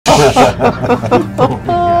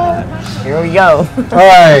Here we go. All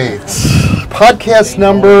right. Podcast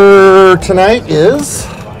number tonight is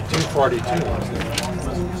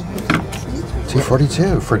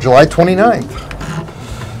 242 for July 29th.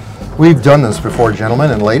 We've done this before,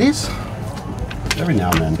 gentlemen and ladies. Every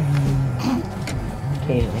now and then.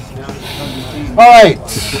 Occasionally. All right.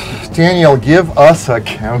 Daniel, give us a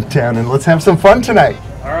countdown and let's have some fun tonight.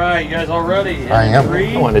 All right, you guys all ready? I am.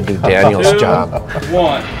 3, I want to do Daniel's 2, job.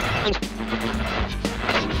 1.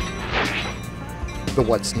 The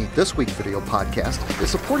What's Neat This Week video podcast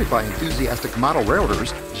is supported by enthusiastic model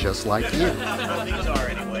railroaders just like you.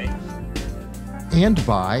 And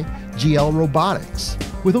by GL Robotics.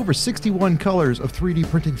 With over 61 colors of 3D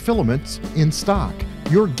printing filaments in stock,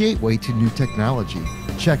 your gateway to new technology.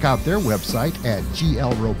 Check out their website at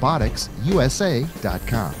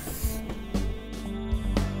glroboticsusa.com.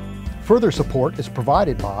 Further support is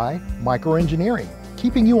provided by Microengineering,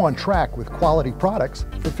 keeping you on track with quality products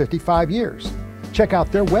for 55 years. Check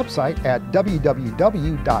out their website at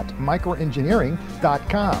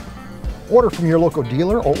www.microengineering.com. Order from your local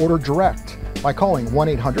dealer or order direct by calling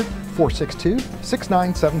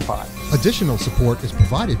 1-800-462-6975. Additional support is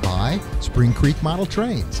provided by Spring Creek Model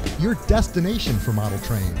Trains, your destination for model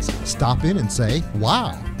trains. Stop in and say,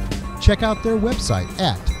 wow. Check out their website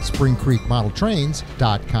at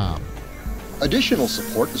springcreekmodeltrains.com. Additional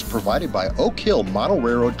support is provided by Oak Hill Model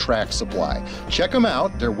Railroad Track Supply. Check them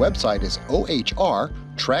out. Their website is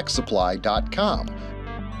ohrtracksupply.com.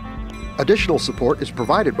 Additional support is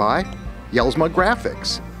provided by Yelsma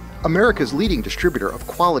Graphics, America's leading distributor of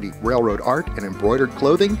quality railroad art and embroidered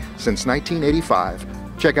clothing since 1985.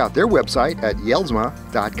 Check out their website at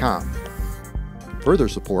yelsma.com. Further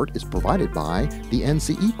support is provided by the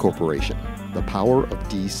NCE Corporation, the power of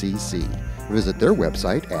DCC. Visit their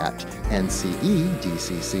website at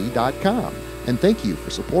ncedcc.com. And thank you for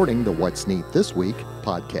supporting the What's Neat This Week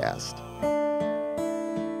podcast.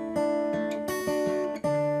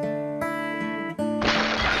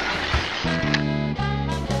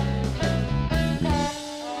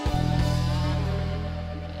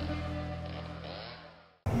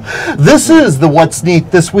 This is the What's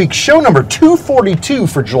Neat This Week, show number 242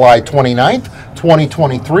 for July 29th,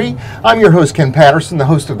 2023. I'm your host, Ken Patterson, the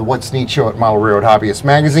host of the What's Neat show at Model Railroad Hobbyist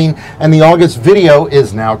Magazine, and the August video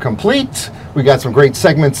is now complete. We got some great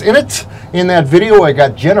segments in it. In that video, I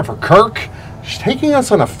got Jennifer Kirk. She's taking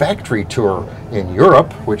us on a factory tour in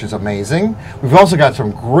Europe, which is amazing. We've also got some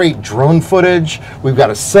great drone footage. We've got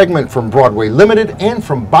a segment from Broadway Limited and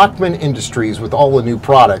from Bachman Industries with all the new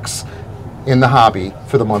products in the hobby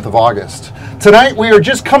for the month of August. Tonight we are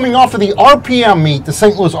just coming off of the RPM meet, the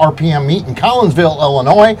St. Louis RPM meet in Collinsville,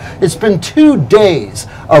 Illinois. It's been 2 days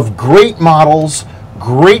of great models,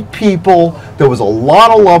 great people. There was a lot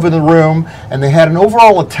of love in the room, and they had an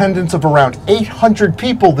overall attendance of around 800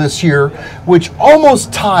 people this year, which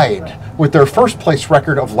almost tied with their first place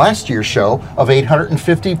record of last year's show of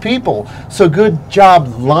 850 people. So good job,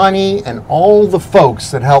 Lonnie, and all the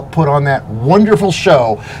folks that helped put on that wonderful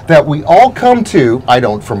show that we all come to. I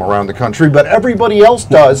don't from around the country, but everybody else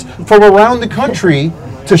does from around the country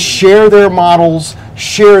to share their models,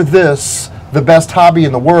 share this, the best hobby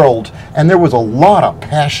in the world, and there was a lot of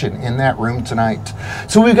passion in that room tonight.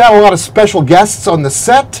 So we've got a lot of special guests on the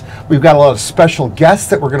set. We've got a lot of special guests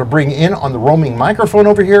that we're going to bring in on the roaming microphone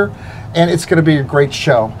over here, and it's going to be a great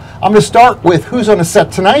show. I'm going to start with who's on the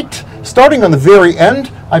set tonight. Starting on the very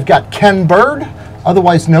end, I've got Ken Bird,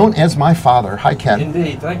 otherwise known as my father. Hi, Ken.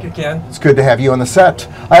 Indeed. Thank you, Ken. It's good to have you on the set.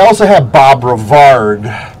 I also have Bob Rivard,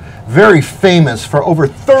 very famous for over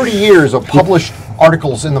 30 years of published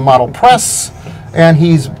articles in the model press, and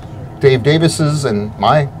he's Dave Davis's and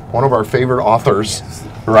one of our favorite authors,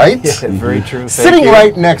 right? Yeah, very true. Sitting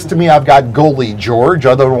right next to me, I've got Goalie George,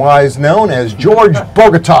 otherwise known as George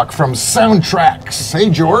Bogatiuk from Soundtracks. Hey,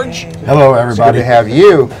 George. Hello, everybody. Good to have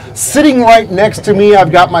you. Sitting right next to me,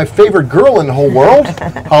 I've got my favorite girl in the whole world,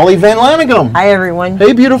 Holly VanLandeghem. Hi, everyone.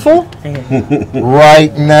 Hey, beautiful.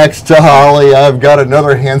 Right next to Holly, I've got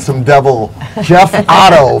another handsome devil, Jeff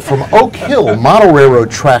Otto from Oak Hill Model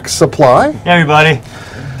Railroad Track Supply. Hey, everybody.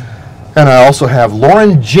 And I also have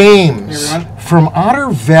Lorne James from Otter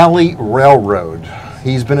Valley Railroad.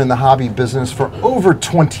 He's been in the hobby business for over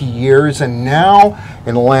 20 years, and now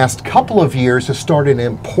in the last couple of years has started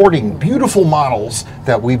importing beautiful models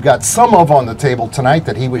that we've got some of on the table tonight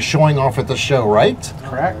that he was showing off at the show, right?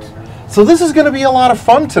 Correct. So this is going to be a lot of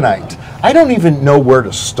fun tonight. I don't even know where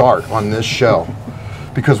to start on this show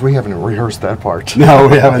because we haven't rehearsed that part. No,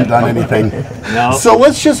 we haven't done anything. No. So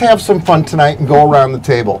let's just have some fun tonight and go around the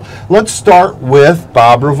table. Let's start with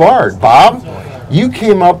Bob Rivard. Bob, you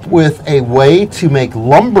came up with a way to make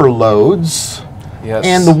lumber loads. Yes.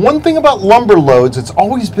 And the one thing about lumber loads that's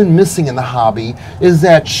always been missing in the hobby is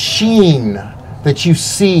that sheen that you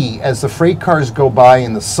see as the freight cars go by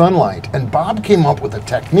in the sunlight. And Bob came up with a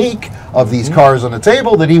technique of these cars on the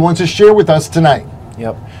table that he wants to share with us tonight.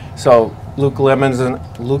 Yep. So Luke Lemons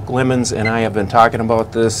and I have been talking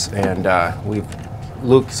about this, and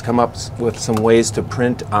Luke's come up with some ways to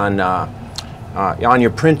print on your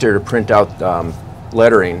printer to print out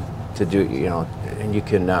lettering to do, and you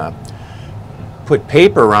can put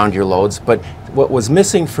paper around your loads. But what was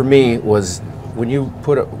missing for me was when you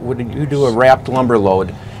do a wrapped lumber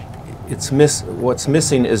load, what's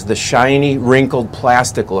missing is the shiny wrinkled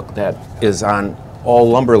plastic look that is on all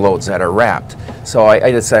lumber loads that are wrapped. So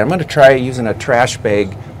I decided I'm going to try using a trash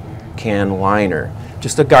bag can liner,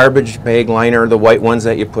 just a garbage bag liner, the white ones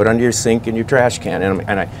that you put under your sink and your trash can.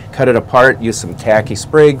 And I cut it apart, used some tacky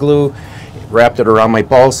spray glue, wrapped it around my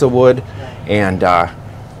balsa wood, and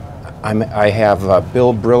I have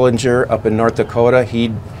Bill Brillinger up in North Dakota.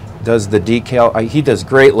 He does the decal. He does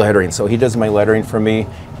great lettering, so he does my lettering for me.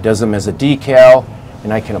 He does them as a decal,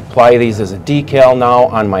 and I can apply these as a decal now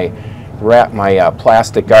on my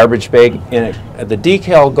plastic garbage bag. And the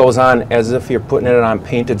decal goes on as if you're putting it on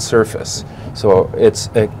painted surface. So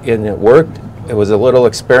and it worked. It was a little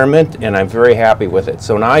experiment, and I'm very happy with it.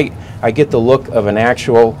 So now I get the look of an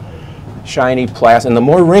actual shiny plastic. And the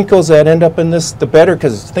more wrinkles that end up in this, the better,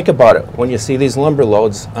 because think about it. When you see these lumber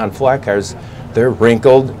loads on flat cars, they're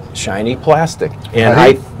wrinkled, shiny plastic. And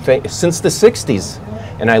I think since the 60s,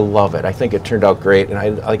 and I love it. I think it turned out great.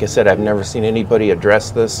 And like I said, I've never seen anybody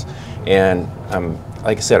address this. And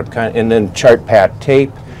like I said, and then chart pat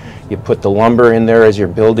tape. You put the lumber in there as you're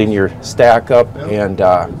building your stack up, and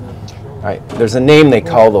there's a name they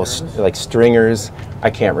call those, like stringers. I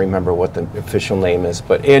can't remember what the official name is,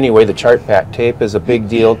 but anyway, the chart pat tape is a big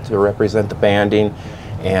deal to represent the banding.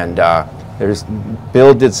 And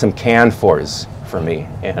Bill did some can-fors for me,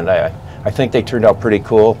 and I think they turned out pretty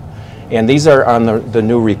cool. And these are on the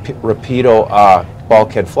new Rapido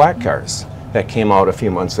bulkhead flat cars that came out a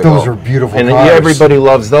few months ago. Those are beautiful and cars. Everybody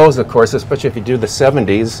loves those, of course, especially if you do the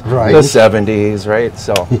 70s. Right. The 70s, right?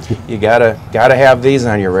 So you gotta have these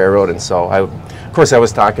on your railroad. And so of course I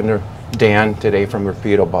was talking to Dan today from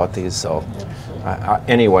Rapido about these. So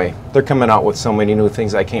anyway, they're coming out with so many new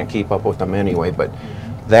things I can't keep up with them anyway. But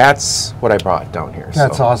that's what I brought down here.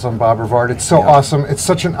 That's awesome, Bob Rivard. It's so awesome. It's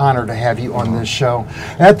such an honor to have you on this show.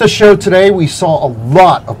 At the show today, we saw a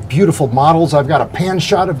lot of beautiful models. I've got a pan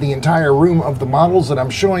shot of the entire room of the models that I'm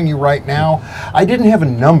showing you right now. I didn't have a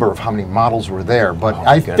number of how many models were there, but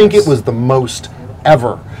I think it was the most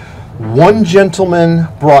ever. One gentleman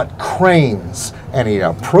brought cranes and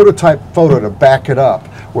a prototype photo to back it up,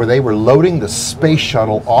 where they were loading the space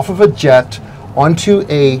shuttle off of a jet onto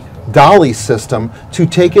a dolly system to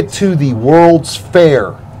take it to the World's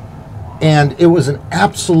Fair. And it was an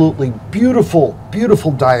absolutely beautiful,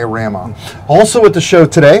 beautiful diorama. Also at the show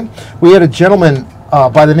today, we had a gentleman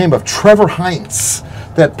by the name of Trevor Heinz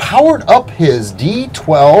that powered up his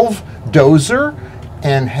D12 dozer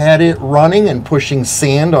and had it running and pushing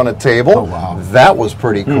sand on a table. Oh, wow. That was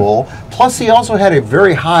pretty cool. Plus, he also had a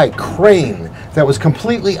very high crane that was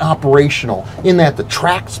completely operational in that the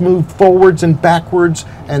tracks moved forwards and backwards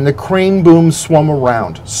and the crane boom swung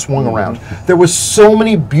around. There was so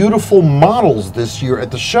many beautiful models this year at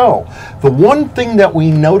the show. The one thing that we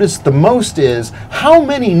noticed the most is how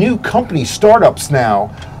many new company startups now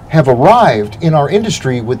have arrived in our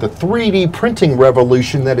industry with the 3D printing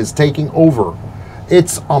revolution that is taking over.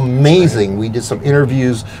 It's amazing. We did some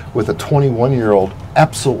interviews with a 21-year-old,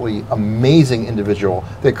 absolutely amazing individual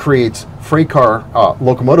that creates freight car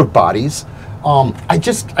locomotive bodies. I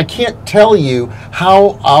can't tell you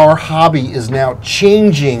how our hobby is now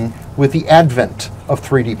changing with the advent of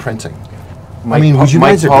 3D printing. Would you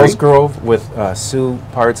guys agree? Mike Paulsgrove with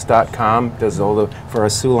SueParts.com does all for our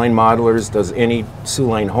Soo Line modelers, does any Soo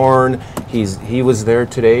Line horn. He was there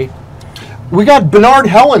today. We got Bernard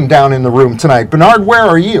Hellen down in the room tonight. Bernard, where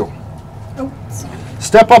are you?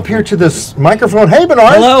 Step up here to this microphone. Hey,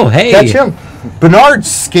 Bernard. Hello, hey. Catch him. Bernard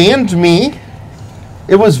scanned me.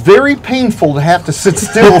 It was very painful to have to sit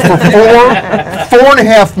still for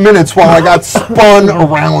 4.5 minutes while I got spun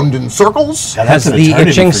around in circles. Has the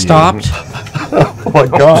itching stopped? Oh, my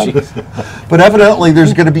God. But evidently,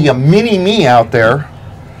 there's going to be a mini-me out there.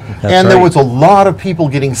 That's there right. was a lot of people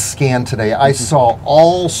getting scanned today. I saw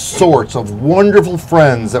all sorts of wonderful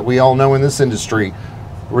friends that we all know in this industry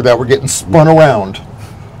that were getting spun around.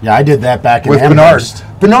 Yeah, I did that back in With Bernard. Amherst.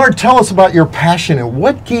 Bernard, tell us about your passion and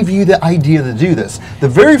what gave you the idea to do this. The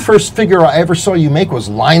very first figure I ever saw you make was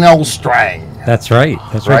Lionel Strang. That's right.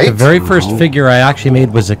 That's right. The Right? very first figure I actually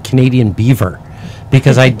made was a Canadian beaver,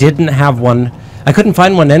 because I didn't have one. I couldn't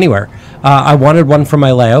find one anywhere. I wanted one for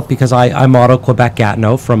my layout because I model Quebec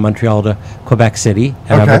Gatineau from Montreal to Quebec City,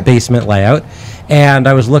 and I have a basement layout. And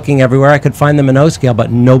I was looking everywhere. I could find them in O scale,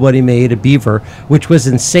 but nobody made a beaver, which was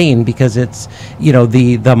insane because it's, you know,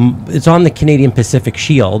 it's on the Canadian Pacific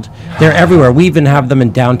Shield. They're everywhere. We even have them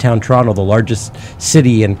in downtown Toronto, the largest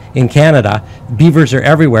city in Canada. Beavers are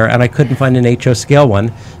everywhere, and I couldn't find an HO scale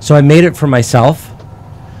one. So I made it for myself,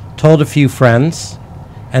 told a few friends,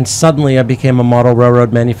 and suddenly I became a model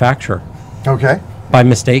railroad manufacturer. Okay. By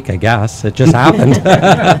mistake, I guess. It just happened.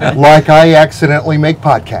 Like I accidentally make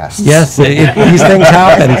podcasts. Yes, these things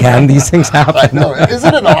happen, Ken. These things happen. I know.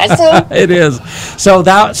 Isn't it awesome? It is. So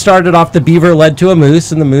that started off, the beaver led to a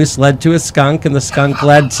moose, and the moose led to a skunk, and the skunk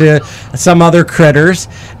led to some other critters.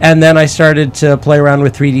 And then I started to play around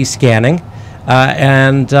with 3D scanning.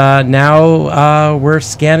 And now we're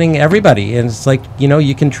scanning everybody. And it's like, you know,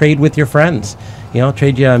 you can trade with your friends. You know,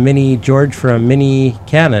 trade you a mini George for a mini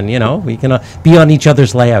Canon. You know, we can be on each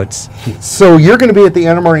other's layouts. So you're going to be at the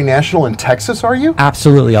Anna Marie National in Texas, are you?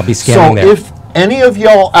 Absolutely, I'll be scanning there. So if any of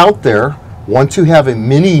y'all out there want to have a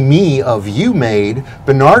mini me of you made,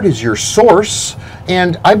 Bernard is your source,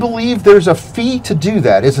 and I believe there's a fee to do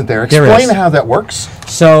that, isn't there? Explain how that works.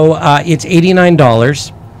 So it's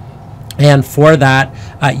 $89, and for that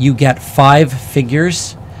you get 5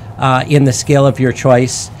 figures in the scale of your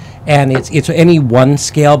choice. And it's any one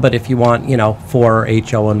scale, but if you want, you know, 4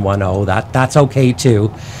 HO and 1O, that's okay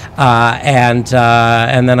too. And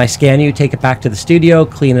then I scan you, take it back to the studio,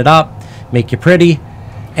 clean it up, make you pretty,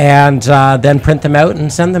 and then print them out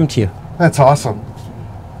and send them to you. That's awesome.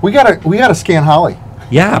 We gotta scan Holly.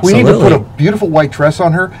 Yeah, absolutely. We need to put a beautiful white dress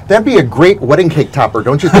on her. That'd be a great wedding cake topper,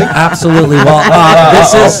 don't you think? Absolutely.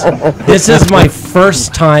 Well, this is my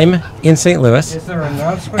first time in St. Louis,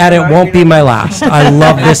 and it won't be my last. I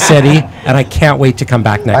love this city, and I can't wait to come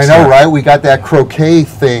back next year. I know, right? We got that croquet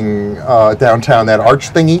thing downtown, that arch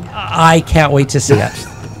thingy. I can't wait to see it.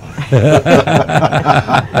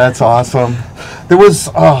 That's awesome. There was,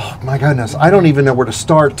 oh my goodness, I don't even know where to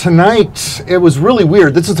start. Tonight, it was really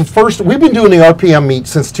weird. This is the first, we've been doing the RPM meet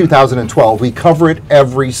since 2012. We cover it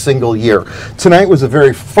every single year. Tonight was the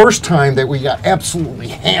very first time that we got absolutely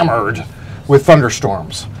hammered with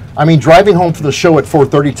thunderstorms. I mean, driving home for the show at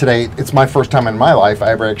 4:30 today, it's my first time in my life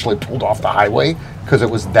I ever actually pulled off the highway because it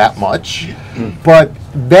was that much. But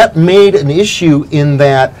that made an issue in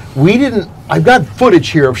that we didn't, I've got footage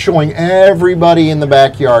here of showing everybody in the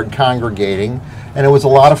backyard congregating, and it was a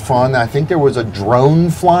lot of fun. I think there was a drone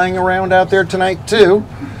flying around out there tonight too.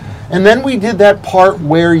 And then we did that part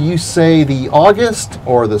where you say the August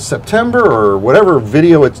or the September or whatever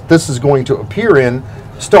video this is going to appear in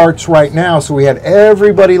starts right now. So we had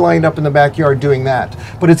everybody lined up in the backyard doing that.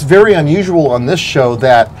 But it's very unusual on this show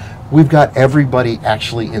that we've got everybody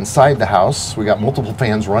actually inside the house. We got multiple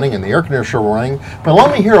fans running and the air conditioner running. But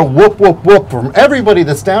let me hear a whoop, whoop, whoop from everybody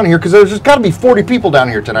that's down here, because there's just got to be 40 people down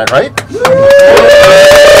here tonight, right?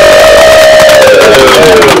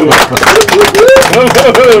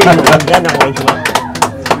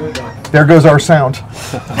 There goes our sound.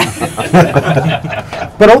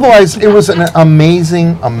 But otherwise, it was an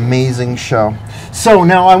amazing, amazing show. So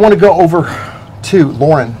now I want to go over to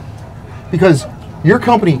Lauren, because your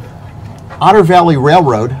company, Otter Valley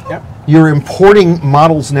Railroad, Yep. You're importing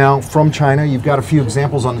models now from China. You've got a few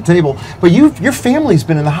examples on the table, but your family's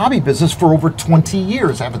been in the hobby business for over 20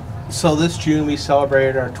 years, haven't? So this June we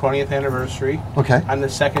celebrated our 20th anniversary. Okay. I'm the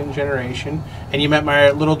second generation, and you met my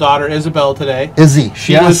little daughter Isabel today. Izzy,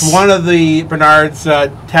 She was one of the Bernard's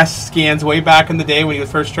test scans way back in the day when he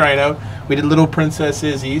was first trying out. We did Little Princess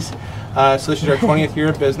Izzy's. So this is our 20th year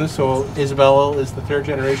of business, so Isabel is the third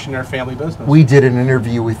generation in our family business. We did an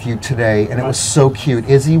interview with you today, and it was so cute.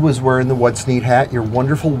 Izzy was wearing the What's Neat hat. Your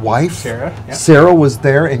wonderful wife, Sarah. Yep. Sarah, was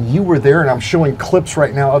there, and you were there, and I'm showing clips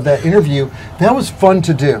right now of that interview. That was fun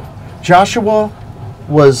to do. Joshua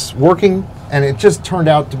was working, and it just turned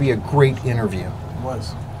out to be a great interview. It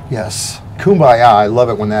was. Yes. Kumbaya. I love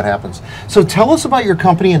it when that happens. So tell us about your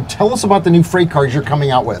company and tell us about the new freight cars you're coming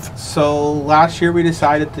out with. So last year we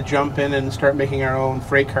decided to jump in and start making our own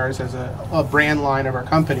freight cars as a brand line of our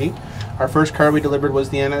company. Our first car we delivered was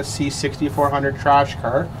the NSC 6400 trash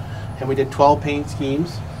car, and we did 12 paint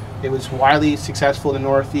schemes. It was widely successful in the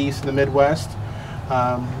Northeast and the Midwest.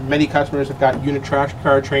 Many customers have got unit trash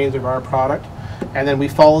car trains of our product. And then we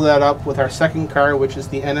follow that up with our second car, which is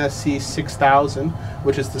the NSC 6000,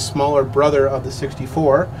 which is the smaller brother of the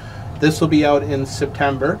 64. This will be out in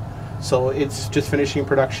September, so it's just finishing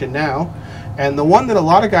production now. And the one that a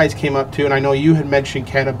lot of guys came up to, and I know you had mentioned,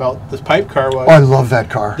 Ken, about this pipe car was... Oh, I love that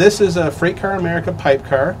car. This is a Freight Car America pipe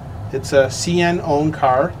car. It's a CN-owned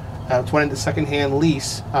car. It's went into second-hand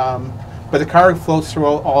lease. But the car floats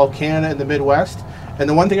throughout all of Canada and the Midwest. And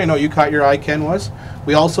the one thing I know you caught your eye, Ken, was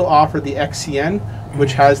we also offer the XCN,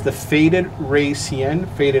 which has the faded Ray CN,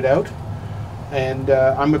 faded out. And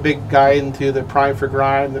I'm a big guy into the prime for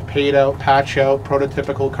grind, the paid out, patch out,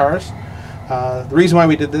 prototypical cars. The reason why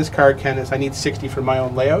we did this car, Ken, is I need 60 for my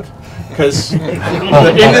own layout. Because the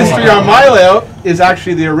industry on my layout is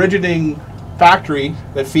actually the originating factory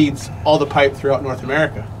that feeds all the pipe throughout North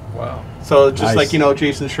America. Wow. So just Nice. like, you know,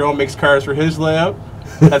 Jason Sherrill makes cars for his layout,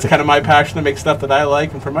 that's kind of my passion to make stuff that I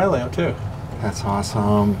like and for my layout too. That's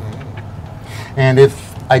awesome. And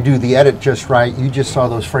if I do the edit just right, you just saw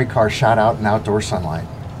those freight cars shot out in outdoor sunlight.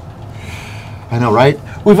 I know, right?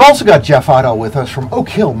 We've also got Jeff Otto with us from Oak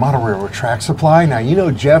Hill Model Railroad Track Supply. Now, you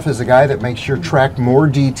know Jeff is a guy that makes your track more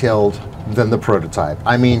detailed than the prototype.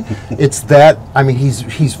 I mean, it's that, I mean,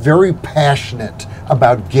 he's very passionate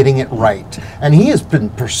about getting it right. And he has been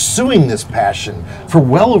pursuing this passion for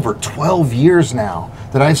well over 12 years now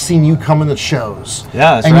that I've seen you come in the shows.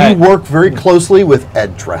 Yeah, that's and right. you work very closely with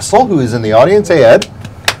Ed Dressel, who is in the audience. Hey, Ed.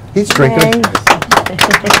 He's drinking.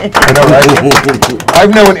 I know, right?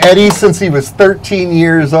 I've known Eddie since he was 13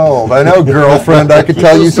 years old. I know, girlfriend, I could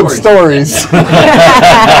tell you some stories.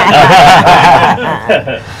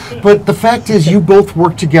 But the fact is, you both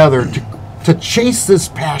work together to chase this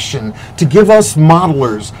passion, to give us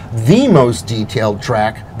modelers the most detailed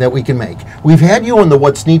track that we can make. We've had you on the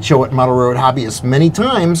What's Neat show at Model Road Hobbyist many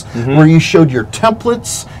times, where you showed your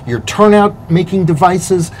templates, your turnout making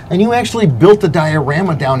devices, and you actually built a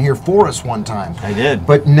diorama down here for us one time. I did.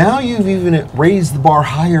 But now you've even raised the bar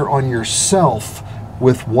higher on yourself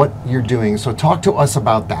with what you're doing. So talk to us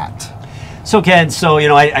about that. So Ken, so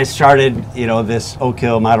I started this Oak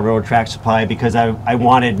Hill Model Railroad Track Supply because I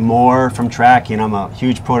wanted more from track. I'm a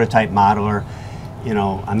huge prototype modeler.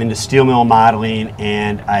 I'm into steel mill modeling,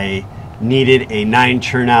 and I needed a 9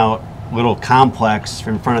 turnout little complex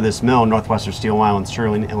in front of this mill, Northwestern Steel Mill in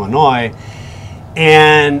Sterling, Illinois.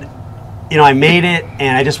 And I made it,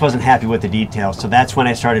 and I just wasn't happy with the details. So that's when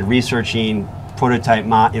I started researching prototype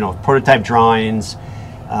prototype drawings.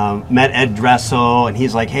 Met Ed Dressel, and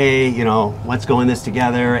he's like, hey, let's go in this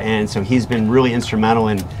together. And so he's been really instrumental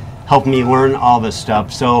in helping me learn all this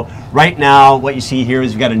stuff. So right now, what you see here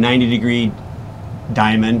is we've got a 90-degree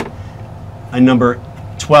diamond, a number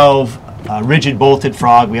 12 rigid bolted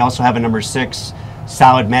frog. We also have a number 6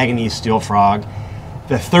 solid manganese steel frog.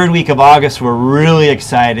 The 3rd week of August, we're really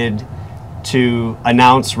excited to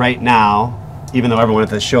announce right now, even though everyone at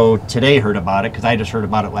the show today heard about it, because I just heard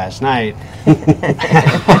about it last night.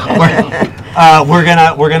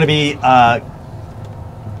 we're gonna be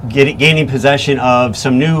gaining possession of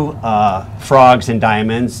some new frogs and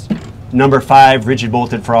diamonds. Number 5 rigid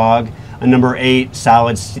bolted frog, a number 8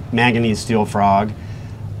 solid manganese steel frog,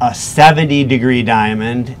 a 70-degree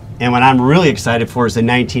diamond, and what I'm really excited for is the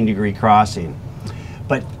 19-degree crossing.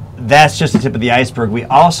 But that's just the tip of the iceberg. We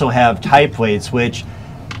also have tie plates, which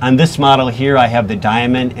on this model here, I have the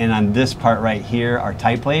diamond, and on this part right here are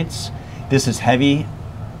tie plates. This is heavy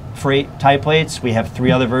freight tie plates. We have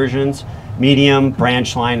 3 other versions: medium,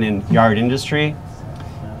 branch line, and yard industry.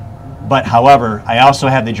 But however, I also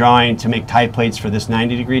have the drawing to make tie plates for this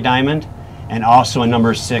 90-degree diamond, and also a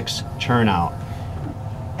number 6 turnout,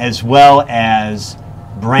 as well as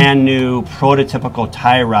brand new prototypical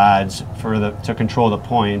tie rods to control the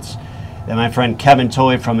points that my friend Kevin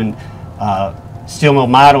Tully from Steel Mill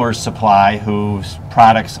Modelers Supply, whose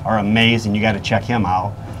products are amazing. You got to check him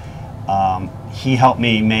out. He helped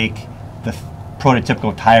me make the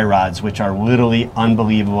prototypical tie rods, which are literally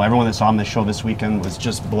unbelievable. Everyone that saw him on the show this weekend was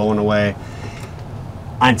just blown away.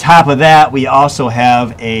 On top of that, we also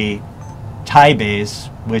have a tie base,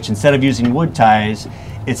 which instead of using wood ties,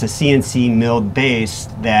 it's a CNC milled base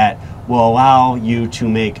that will allow you to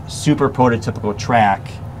make super prototypical track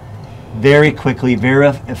very quickly, very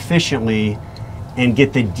efficiently, and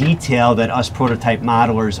get the detail that us prototype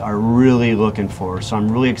modelers are really looking for. So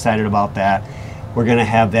I'm really excited about that. We're going to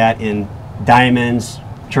have that in diamonds,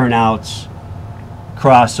 turnouts,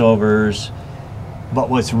 crossovers. But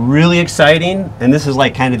what's really exciting, and this is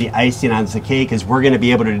like kind of the icing on the cake, is we're going to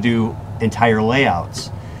be able to do entire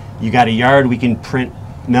layouts. You got a yard, we can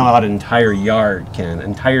mill out an entire yard,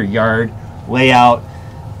 entire yard, layout,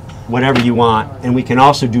 whatever you want. And we can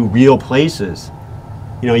also do real places.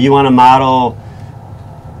 You want to model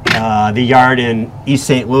the yard in East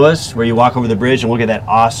St. Louis, where you walk over the bridge and look at that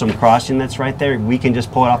awesome crossing that's right there. We can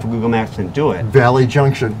just pull it off of Google Maps and do it. Valley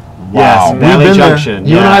Junction. Yes, We've Valley been Junction.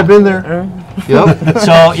 there. You and I have been there. Yep.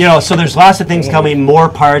 So there's lots of things coming, more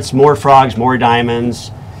parts, more frogs, more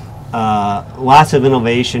diamonds, lots of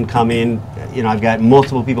innovation coming. I've got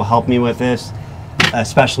multiple people help me with this,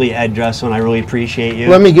 especially Ed Dressel, and I really appreciate you.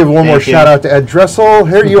 Let me give one more Thank you. shout out to Ed Dressel.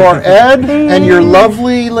 Here you are, Ed, and your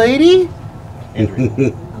lovely lady.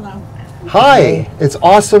 Hello. Hi. It's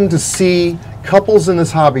awesome to see couples in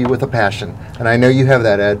this hobby with a passion, and I know you have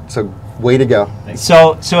that, Ed. So way to go.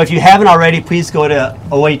 So if you haven't already, please go to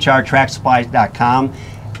ohrtracksupplies.com,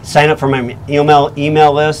 sign up for my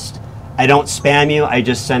email list. I don't spam you. I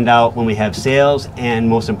just send out when we have sales, and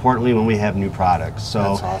most importantly, when we have new products. So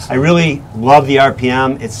That's awesome. I really love the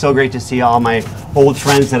RPM. It's so great to see all my old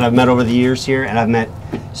friends that I've met over the years here, and I've met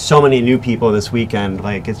so many new people this weekend.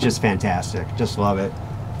 Like, it's just fantastic. Just love it.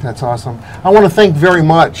 That's awesome. I want to thank very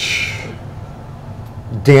much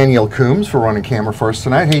Daniel Coombs for running camera for us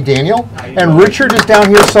tonight. Hey, Daniel. And Richard is down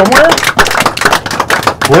here somewhere.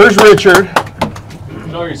 Where's Richard?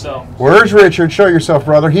 Show yourself. Where's Richard? Show yourself,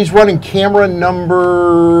 brother. He's running camera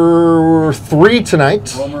number 3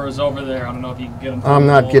 tonight. Romer is over there. I don't know if you can get him. I'm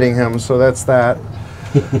not getting him, so that's that.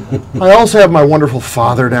 I also have my wonderful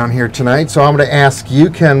father down here tonight, so I'm going to ask you,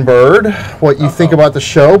 Ken Bird, what you think about the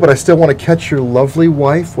show, but I still want to catch your lovely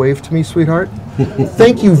wife. Wave to me, sweetheart.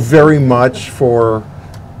 Thank you very much for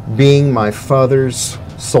being my father's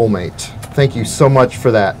soulmate. Thank you so much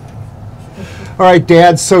for that. All right,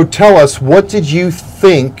 Dad, so tell us, what did you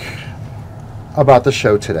think about the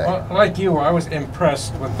show today? Well, like you, I was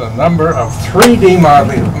impressed with the number of 3D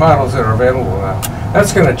models that are available now.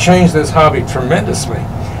 That's going to change this hobby tremendously.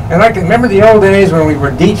 And I can remember the old days when we were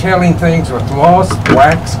detailing things with lost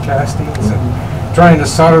wax castings and trying to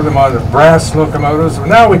solder them on the brass locomotives. Well,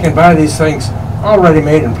 now we can buy these things already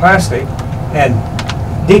made in plastic and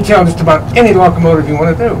detail just about any locomotive you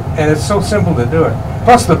want to do. And it's so simple to do it.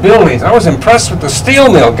 Plus the buildings. I was impressed with the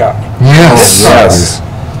steel mill guy. Yes.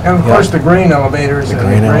 And of course the grain elevators and the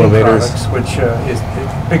grain grain elevators. products, which is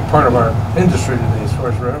a big part of our industry today as far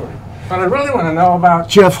as railroading. But I really want to know about...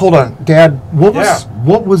 Jeff, hold on. Dad, what Yeah.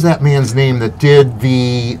 was that man's name that did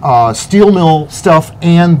the steel mill stuff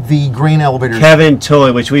and the grain elevators? Kevin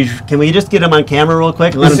Tully, can we just get him on camera real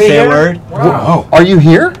quick and let him Is he say a here? word? Wow. Are you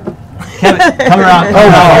here? Kevin, come around.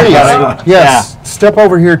 Please. Yes. Step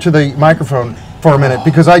over here to the microphone for a minute,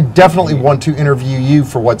 because I definitely want to interview you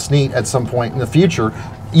for What's Neat at some point in the future.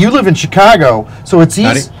 You live in Chicago, so it's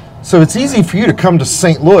easy. So it's easy for you to come to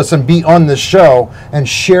St. Louis and be on this show and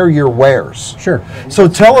share your wares. Sure. So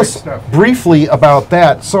tell us stuff. briefly about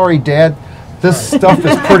that. Sorry, Dad. This stuff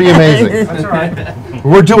is pretty amazing. That's all right.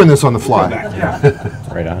 We're doing this on the fly.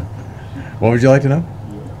 Yeah. Right on. What would you like to know?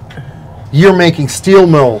 You're making steel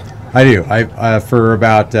mill. I do. For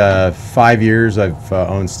about 5 years, I've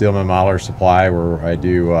owned Steelman Modeler Supply, where I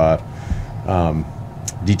do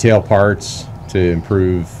detail parts to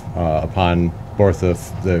improve upon both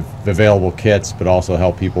the available kits, but also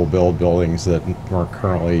help people build buildings that weren't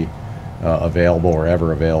currently available or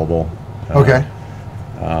ever available. Okay.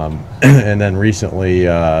 And then recently,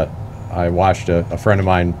 I watched a friend of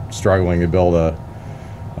mine struggling to build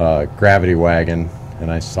a gravity wagon, and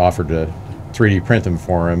I offered to 3D print them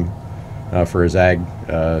for him for his ag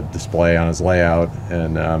display on his layout,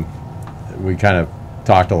 and we kind of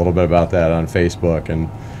talked a little bit about that on Facebook, and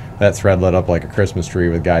that thread lit up like a Christmas tree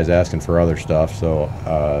with guys asking for other stuff. So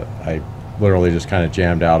I literally just kind of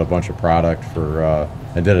jammed out a bunch of product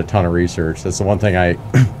and did a ton of research. That's the one thing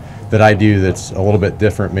that I do that's a little bit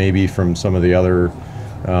different maybe from some of the other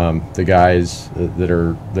the guys that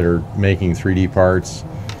are making 3D parts.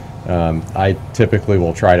 I typically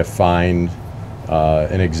will try to find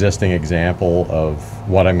an existing example of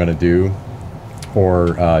what I'm going to do,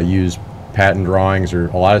 or use patent drawings, or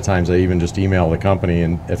a lot of times I even just email the company,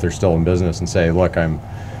 and if they're still in business, and say, look, I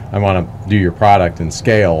want to do your product in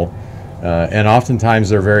scale, and oftentimes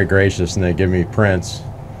they're very gracious and they give me prints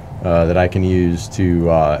that I can use to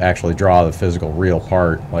actually draw the physical real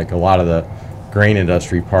part. Like a lot of the grain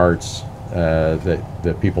industry parts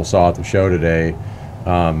that people saw at the show today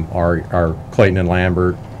are Clayton and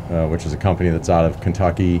Lambert, which is a company that's out of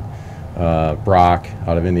Kentucky, Brock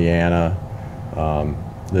out of Indiana.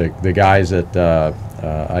 The guys that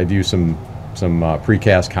I do some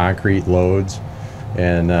precast concrete loads,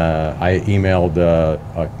 and I emailed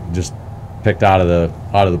just picked out of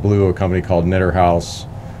the blue a company called Knitter House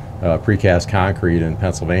Precast Concrete in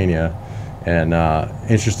Pennsylvania, and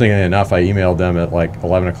interestingly enough, I emailed them at like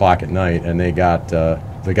 11 o'clock at night, and they got the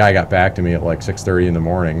guy got back to me at like 6:30 in the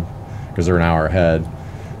morning because they're an hour ahead,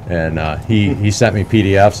 and he sent me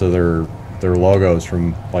PDFs of their logos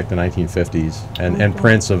from like the 1950s and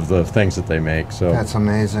prints of the things that they make. So That's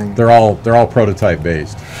amazing. they're all prototype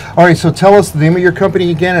based. All right, so tell us the name of your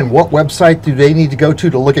company again, and what website do they need to go to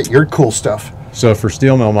look at your cool stuff? So for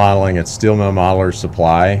steel mill modeling, it's Steel Mill Modelers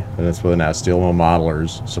Supply, and that's with an S,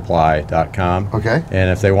 steelmillmodelersupply.com. Okay. And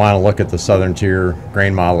if they want to look at the Southern Tier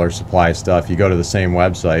Grain Modeler Supply stuff, you go to the same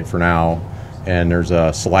website for now, and there's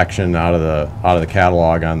a selection out of the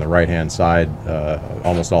catalog on the right-hand side,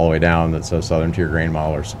 almost all the way down, that says Southern Tier Grain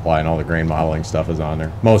Modeler Supply, and all the grain modeling stuff is on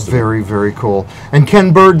there. Most of it. Very, very cool. And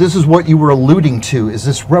Ken Bird, this is what you were alluding to. Is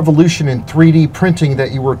this revolution in 3D printing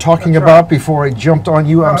that you were talking about before I jumped on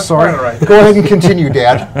you? I'm sorry. Right. Go ahead and continue,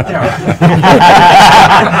 Dad.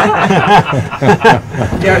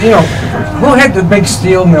 Yeah, you know, who had the big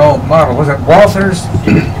steel mill model? Was it Walther's?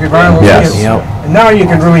 Yes. Yep. And now you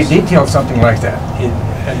can really detail something like that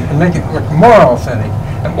and make it look more authentic.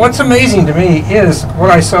 And what's amazing to me is what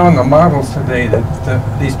I saw in the models today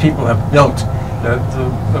that these people have built,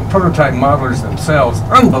 the prototype modelers themselves,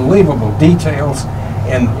 unbelievable details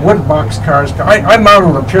in wood box cars. I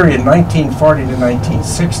modeled a period 1940 to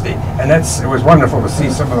 1960, and it was wonderful to see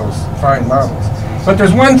some of those fine models. But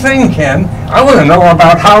there's one thing, Ken, I want to know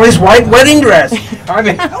about Holly's white wedding dress. I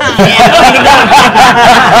mean,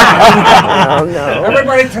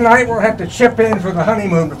 everybody tonight will have to chip in for the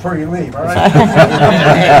honeymoon before you leave, all right?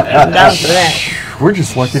 We're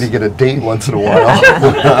just lucky to get a date once in a while.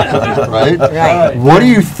 Right? Right. What do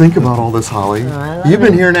you think about all this, Holly? You've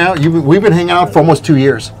been here now. We've been hanging out for almost 2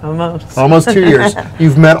 years. Almost 2 years.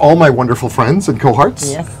 You've met all my wonderful friends and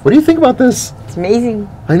cohorts. Yes. What do you think about this? It's amazing.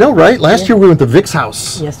 I know, right? Last year we went to Vic's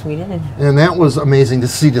house. Yes, we did. And that was amazing to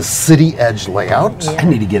see the city edge layout. I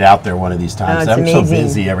need to get out there one of these times. it's I'm so amazing.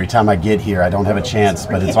 busy every time I get here. I don't have a chance,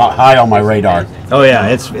 but it's high on my radar. Oh yeah,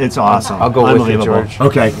 it's awesome. I'll go with you, Unbelievable. George.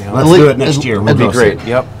 Okay, let's do it next year. We'll That'd be go great. see it.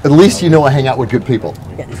 Yep. At least you know I hang out with good people.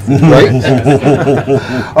 Right?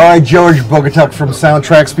 All right, George Bogatiuk from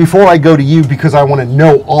Soundtracks. Before I go to you, because I want to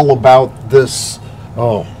know all about this.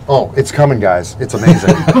 Oh, it's coming, guys. It's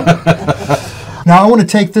amazing. Now, I want to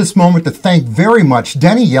take this moment to thank very much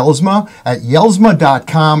Denny Yelsma at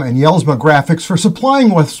yelsma.com and Yelsma Graphics for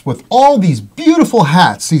supplying us with all these beautiful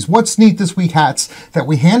hats, these What's Neat This Week hats that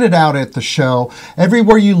we handed out at the show.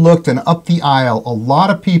 Everywhere you looked and up the aisle, a lot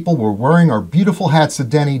of people were wearing our beautiful hats that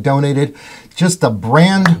Denny donated, just to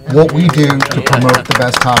brand what we do to promote the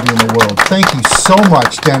best hobby in the world. Thank you so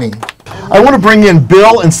much, Denny. I want to bring in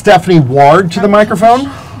Bill and Stephenie Ward to the microphone.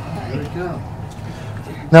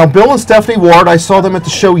 Now, Bill and Stephenie Ward, I saw them at the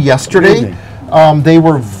show yesterday. They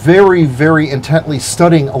were very, very intently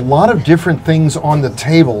studying a lot of different things on the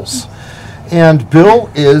tables. And Bill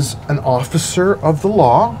is an officer of the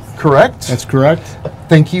law, correct? That's correct.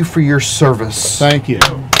 Thank you for your service. Thank you.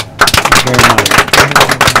 Very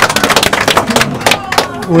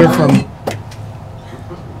much.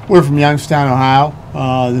 We're from Youngstown, Ohio.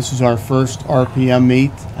 This is our first RPM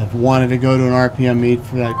meet. I've wanted to go to an RPM meet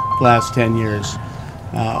for the last 10 years.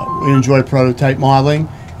 We enjoy prototype modeling,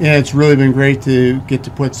 and it's really been great to get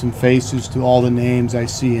to put some faces to all the names I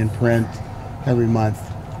see in print every month.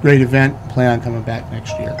 Great event. Plan on coming back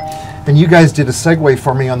next year. And you guys did a segue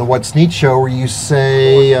for me on the What's Neat show where you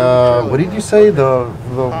say, what did you say? The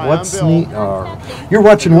What's Neat? You're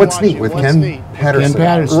watching What's Neat with Ken Patterson. Ken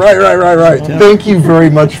Patterson. Right. Yeah. Thank you very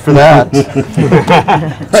much for that.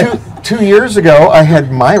 2 years ago, I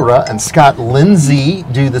had Myra and Scott Lindsey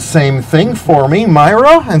do the same thing for me.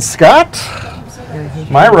 Myra and Scott?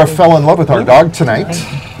 Myra fell in love with our dog tonight.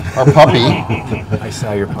 Our puppy. I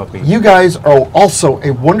saw your puppy. You guys are also a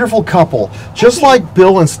wonderful couple. Just like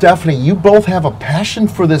Bill and Stephenie, you both have a passion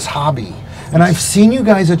for this hobby. And I've seen you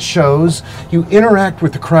guys at shows. You interact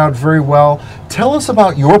with the crowd very well. Tell us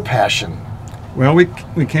about your passion. Well, we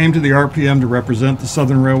came to the RPM to represent the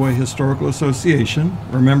Southern Railway Historical Association.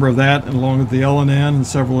 We're a member of that, and along with the Hellen and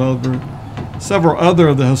several other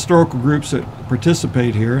of the historical groups that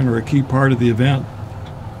participate here and are a key part of the event.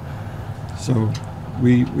 So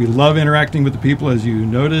we love interacting with the people, as you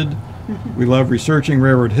noted. We love researching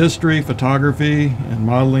railroad history, photography, and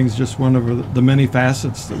modeling is just one of the many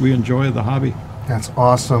facets that we enjoy of the hobby. That's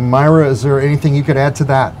awesome. Myra, is there anything you could add to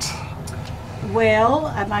that? Well,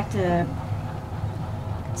 I'd like to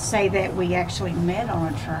say that we actually met on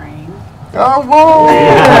a train. Oh, whoa!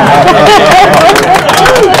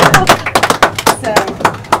 So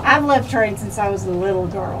I've loved trains since I was a little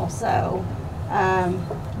girl. So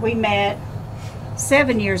we met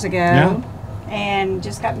 7 years ago and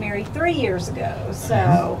just got married 3 years ago.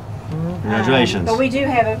 So Congratulations. But we do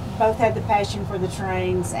both have the passion for the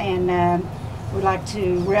trains, and we like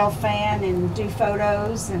to rail fan and do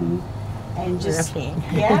photos and and just Really?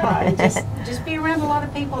 yeah, and just be around a lot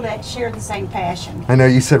of people that share the same passion. I know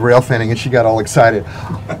you said rail fanning, and she got all excited.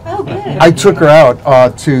 Oh, good. I took her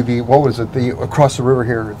out to the, what was it, the across the river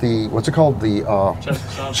here, the, what's it called, the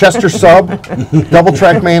Chester Sub double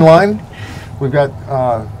track main line. We've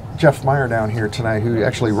got Jeff Meyer down here tonight, who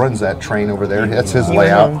actually runs that train over there. That's his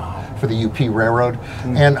layout for the UP Railroad.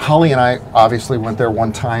 And Holly and I obviously went there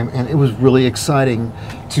one time, and it was really exciting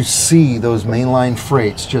to see those mainline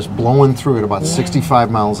freights just blowing through at about 65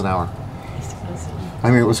 miles an hour. I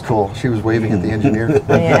mean, it was cool. She was waving at the engineer.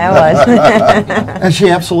 Yeah, I was. And she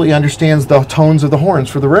absolutely understands the tones of the horns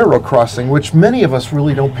for the railroad crossing, which many of us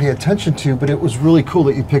really don't pay attention to, but it was really cool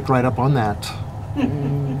that you picked right up on that.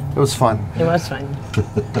 It was fun. It was fun.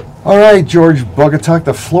 All right, George Bogatiuk,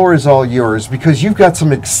 the floor is all yours because you've got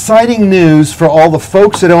some exciting news for all the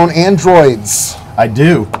folks that own Androids. I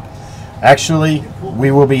do. Actually,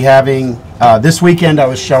 we will be having, this weekend I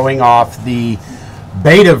was showing off the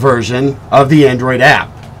beta version of the Android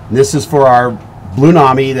app. And this is for our Blue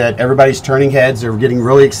Nami that everybody's turning heads. They're getting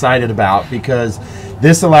really excited about because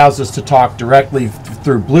this allows us to talk directly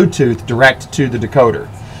through Bluetooth direct to the decoder.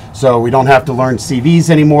 So we don't have to learn CVs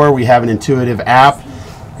anymore. We have an intuitive app.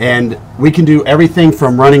 And we can do everything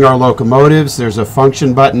from running our locomotives. There's a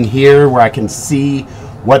function button here where I can see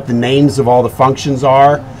what the names of all the functions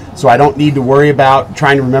are. So I don't need to worry about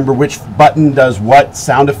trying to remember which button does what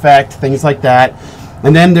sound effect, things like that.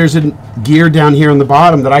 And then there's a gear down here on the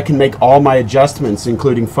bottom that I can make all my adjustments,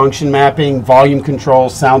 including function mapping, volume control,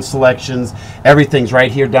 sound selections. Everything's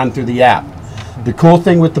right here done through the app. The cool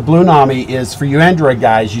thing with the Blue Nami is for you Android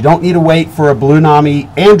guys, you don't need to wait for a Blue Nami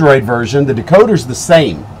Android version. The decoder's the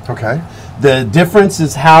same. Okay. The difference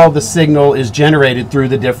is how the signal is generated through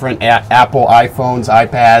the different Apple iPhones,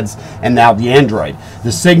 iPads, and now the Android.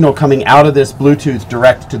 The signal coming out of this Bluetooth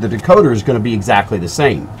direct to the decoder is going to be exactly the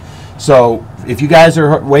same. So if you guys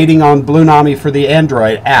are waiting on Blue Nami for the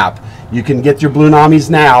Android app, you can get your Blue Namis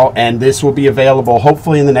now, and this will be available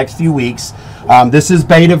hopefully in the next few weeks. This is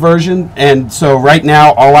beta version, and so right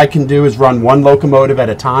now all I can do is run one locomotive at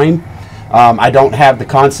a time. I don't have the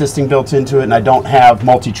consisting built into it, and I don't have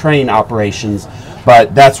multi-train operations,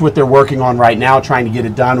 but that's what they're working on right now, trying to get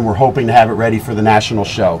it done, and we're hoping to have it ready for the national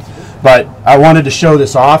show. But I wanted to show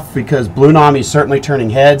this off because Blue Nami is certainly turning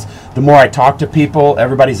heads. The more I talk to people,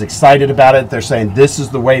 everybody's excited about it. They're saying this is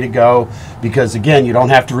the way to go because, again, you don't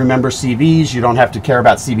have to remember CVs. You don't have to care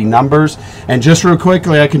about CV numbers. And just real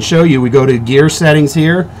quickly, I can show you. We go to gear settings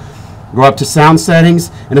here, go up to sound settings,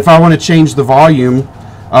 and if I want to change the volume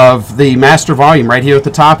of the master volume, right here at the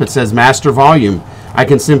top it says master volume. I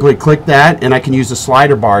can simply click that, and I can use the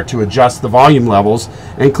slider bar to adjust the volume levels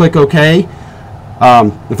and click OK.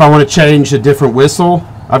 If I want to change a different whistle,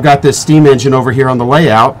 I've got this steam engine over here on the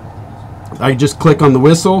layout. I just click on the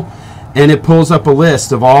whistle, and it pulls up a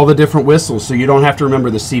list of all the different whistles, so you don't have to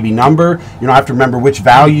remember the CV number. You don't have to remember which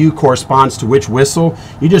value corresponds to which whistle.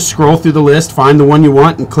 You just scroll through the list, find the one you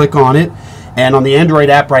want, and click on it. And on the Android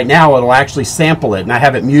app right now, it'll actually sample it. And I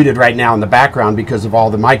have it muted right now in the background because of all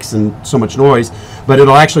the mics and so much noise. But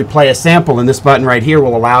it'll actually play a sample, and this button right here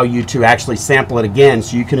will allow you to actually sample it again,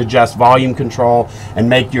 so you can adjust volume control and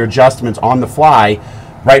make your adjustments on the fly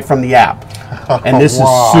right from the app. And this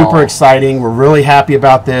is super exciting. We're really happy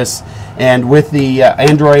about this. And with the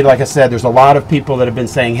Android, like I said, there's a lot of people that have been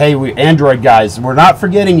saying, hey, we Android guys, we're not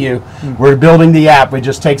forgetting you. We're building the app. It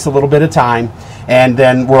just takes a little bit of time. And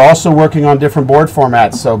then we're also working on different board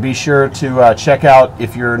formats. So be sure to check out,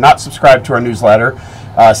 if you're not subscribed to our newsletter,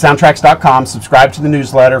 soundtracks.com, subscribe to the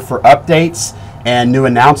newsletter for updates and new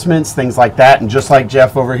announcements, things like that. And just like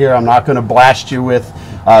Jeff over here, I'm not going to blast you with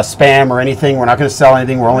spam or anything. We're not going to sell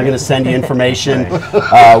anything. We're only going to send you information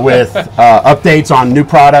with updates on new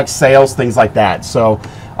products, sales, things like that. So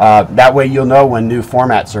that way you'll know when new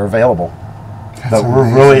formats are available. But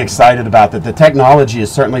we're really excited about that. The technology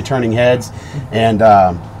is certainly turning heads, and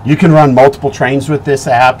you can run multiple trains with this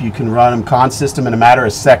app. You can run them consistent in a matter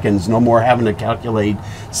of seconds. No more having to calculate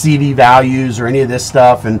CV values or any of this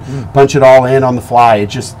stuff and punch it all in on the fly. It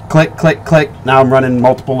just click, click, click. Now I'm running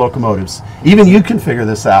multiple locomotives. Even you can figure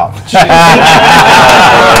this out.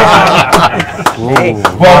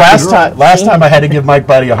 Well, last time I had to give Mike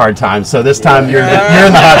Buddy a hard time, so this time you're in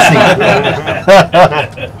the hot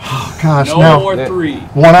seat. Oh, gosh, no more three.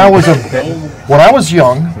 When I was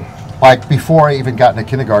young, like before I even got into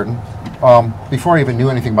kindergarten, before I even knew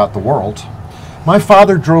anything about the world, my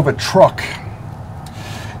father drove a truck,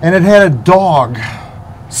 and it had a dog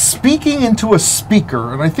speaking into a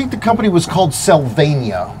speaker, and I think the company was called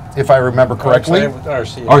Sylvania, if I remember correctly.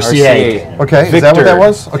 RCA. RCA. Okay, Victor. Is that what that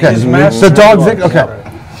was? Okay, the dog Victor. Okay.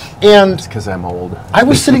 And because I'm old. I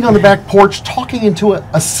was sitting on the back porch talking into an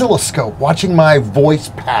oscilloscope, watching my voice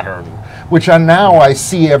pattern, which now I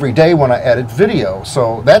see every day when I edit video.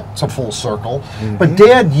 So that's a full circle. But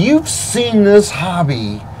Dad, you've seen this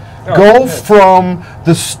hobby go from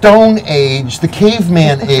the Stone Age, the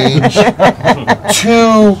caveman age,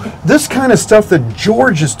 to this kind of stuff that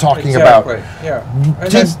George is talking about. Yeah.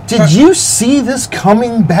 Did you see this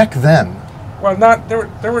coming back then? Well, not there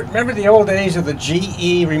were. Remember the old days of the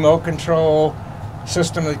GE remote control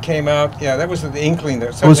system that came out? Yeah, that was the inkling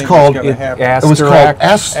that something was going to happen. It was called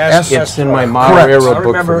It's in my model railroad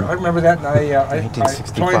book. I remember that, and I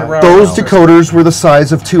toyed around. Those decoders were the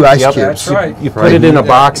size of 2 ice cubes. That's right. You put it in a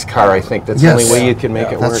box car, I think. That's the only way you can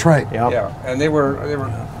make it work. That's right. Yeah, and they worked.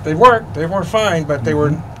 They were fine, but they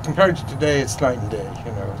were, compared to today, it's night and day.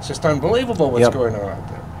 You know, it's just unbelievable what's going on out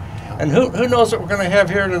there. And who knows what we're going to have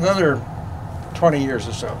here in another 20 years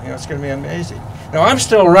or so. You know, it's going to be amazing. Now, I'm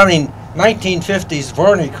still running 1950s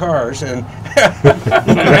Vorney cars and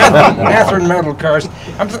Matherin metal cars,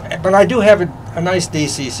 but I do have a nice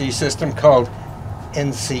DCC system called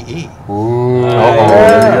NCE. Ooh,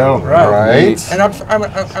 there you go. Right. And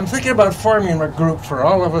I'm thinking about forming a group for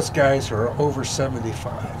all of us guys who are over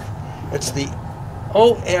 75. It's the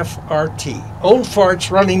OFRT, Old Farts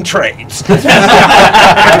Running Trades.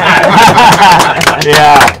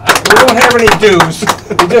 Yeah. We don't have any dues.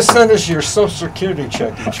 You just send us your Social Security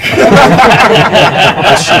check each month.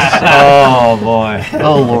 Oh, boy.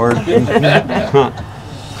 Oh, Lord.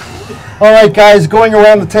 All right, guys, going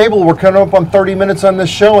around the table, we're coming up on 30 minutes on this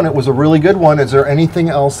show, and it was a really good one. Is there anything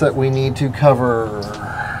else that we need to cover?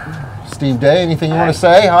 Steve Day, anything you want to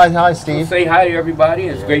say? Hi, Steve. Well, say hi to everybody.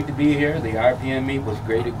 It's great to be here. The RPM meet was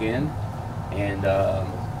great again. And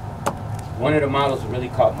one of the models that really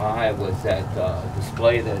caught my eye was that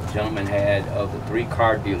display that a gentleman had of the 3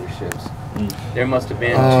 car dealerships. There must have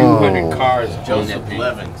been 200 cars on that thing.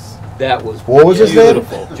 That was what was his name?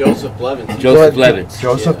 Joseph Blevins. Joseph Blevins.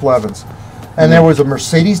 Joseph Blevins. And there was a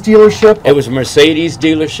Mercedes dealership? It was a Mercedes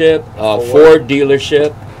dealership, Ford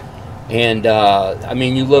dealership. And I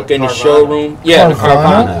mean, you look in the showroom. Yeah, the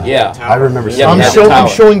Carvana. Yeah, I remember. I'm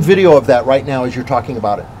showing video of that right now as you're talking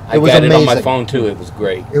about it. I got it on my phone too. It was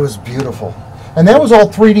great. It was beautiful, and that was all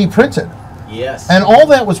 3D printed. Yes. And all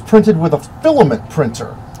that was printed with a filament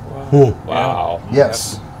printer. Wow.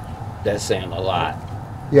 Yes. That's saying a lot.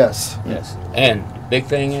 Yes. Yes. And the big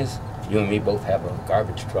thing is, you and me both have a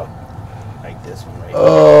garbage truck. Like this one right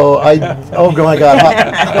oh my God,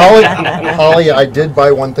 Holly, I did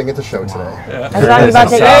buy one thing at the show today. I thought you bought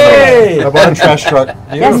that. I bought a trash truck.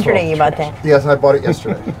 Yesterday you bought that. Yes, I bought it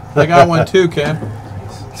yesterday. I got one too, Ken.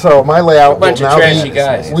 So my layout will now be,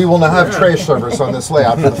 we will now have trash service on this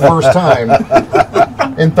layout for the first time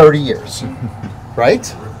in 30 years.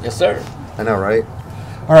 Right? Yes, sir. I know, right?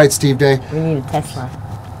 All right, Steve Day. We need a Tesla.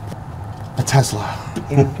 A Tesla.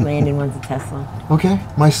 Yeah, Landon wants a Tesla. Okay,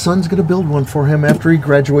 my son's going to build one for him after he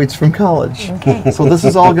graduates from college. Okay. So this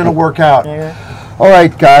is all going to work out. All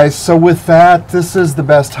right, guys, so with that, this is the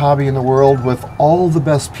best hobby in the world with all the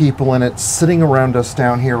best people in it sitting around us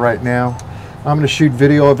down here right now. I'm going to shoot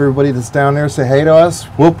video of everybody that's down there. Say hey to us.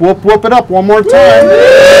 Whoop, whoop, whoop it up one more time.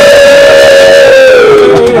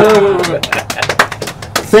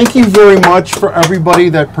 Thank you very much for everybody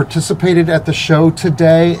that participated at the show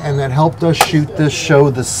today and that helped us shoot this show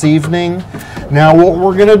this evening. Now what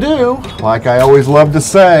we're going to do, like I always love to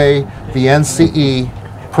say, the NCE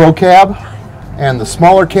Pro Cab and the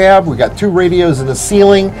smaller cab, we got 2 radios in the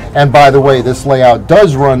ceiling, and by the way, this layout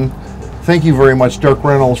does run. Thank you very much, Dirk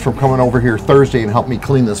Reynolds, for coming over here Thursday and help me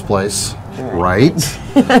clean this place. Right?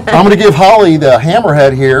 I'm going to give Holly the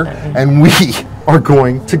hammerhead here, and we are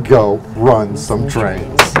going to go run some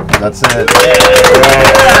trains. That's it.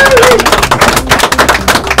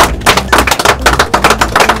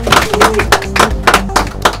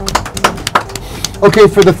 Okay,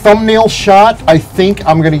 for the thumbnail shot, I think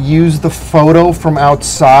I'm going to use the photo from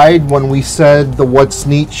outside when we said the What's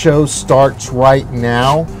Neat show starts right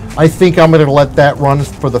now. I think I'm going to let that run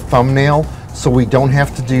for the thumbnail so we don't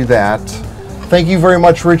have to do that. Thank you very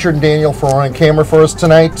much, Richard and Daniel, for running camera for us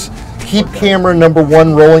tonight. Keep camera number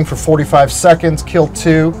 1 rolling for 45 seconds. Kill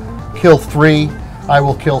 2, kill 3. I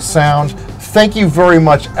will kill sound. Thank you very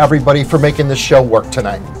much, everybody, for making this show work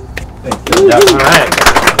tonight. Thank you. All right.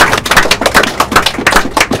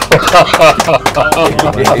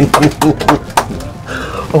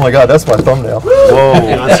 Oh my God, that's my thumbnail. Whoa.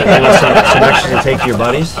 You want some extra to take to your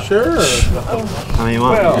buddies? Sure. How many you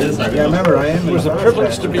want? Well, yeah, remember, it was a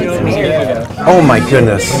privilege to be on here. Oh my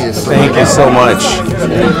goodness. Thank you so much.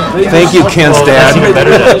 Thank you, Ken's dad.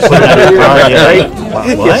 Better to put it in the car, right?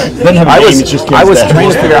 Doesn't have a I name, was it's just I was Kim's trying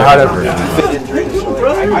to bed. figure out how to fit in.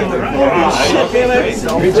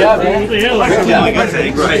 Good job, man. Good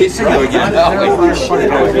job. Great. See you again.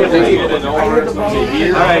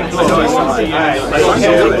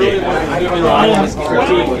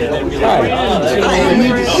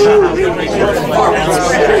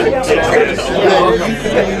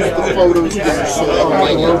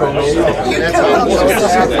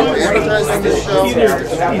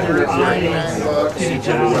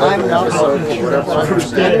 I'm not so whatever.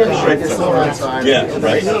 Yeah,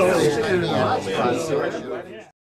 right.